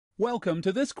Welcome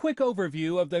to this quick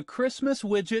overview of the Christmas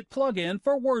Widget plugin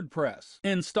for WordPress.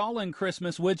 Installing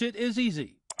Christmas Widget is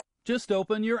easy. Just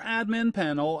open your admin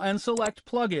panel and select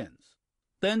Plugins.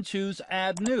 Then choose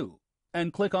Add New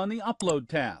and click on the Upload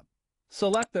tab.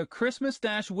 Select the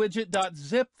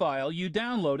Christmas-widget.zip file you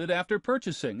downloaded after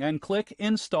purchasing and click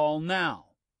Install Now.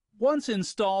 Once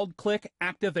installed, click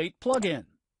Activate Plugin.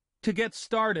 To get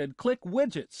started, click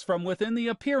Widgets from within the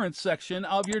Appearance section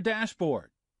of your dashboard.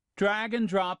 Drag and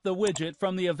drop the widget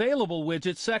from the Available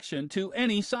Widgets section to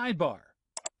any sidebar.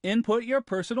 Input your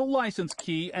personal license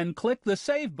key and click the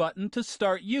Save button to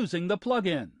start using the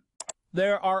plugin.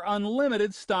 There are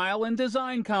unlimited style and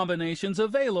design combinations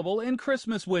available in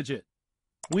Christmas Widget.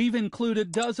 We've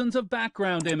included dozens of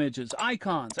background images,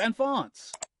 icons, and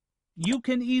fonts. You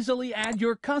can easily add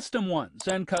your custom ones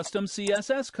and custom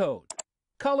CSS code.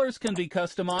 Colors can be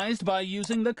customized by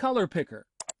using the color picker.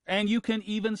 And you can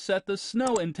even set the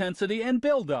snow intensity and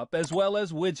build-up as well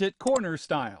as widget corner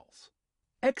styles.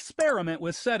 Experiment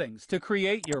with settings to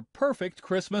create your perfect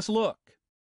Christmas look.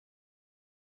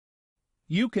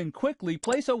 You can quickly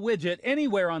place a widget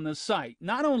anywhere on the site,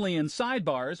 not only in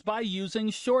sidebars, by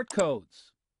using shortcodes.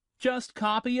 Just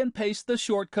copy and paste the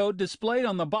shortcode displayed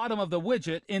on the bottom of the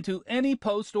widget into any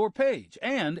post or page,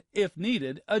 and, if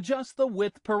needed, adjust the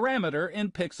width parameter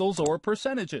in pixels or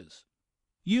percentages.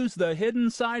 Use the hidden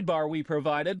sidebar we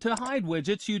provided to hide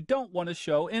widgets you don't want to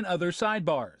show in other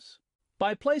sidebars.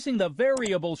 By placing the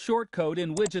variable shortcode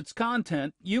in widget's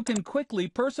content, you can quickly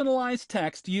personalize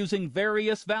text using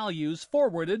various values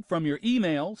forwarded from your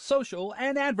email, social,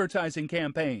 and advertising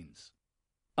campaigns.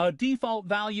 A default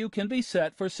value can be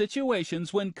set for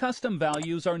situations when custom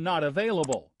values are not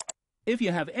available. If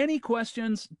you have any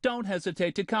questions, don't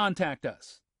hesitate to contact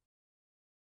us.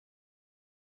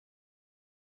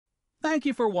 Thank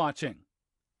you for watching.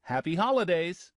 Happy holidays!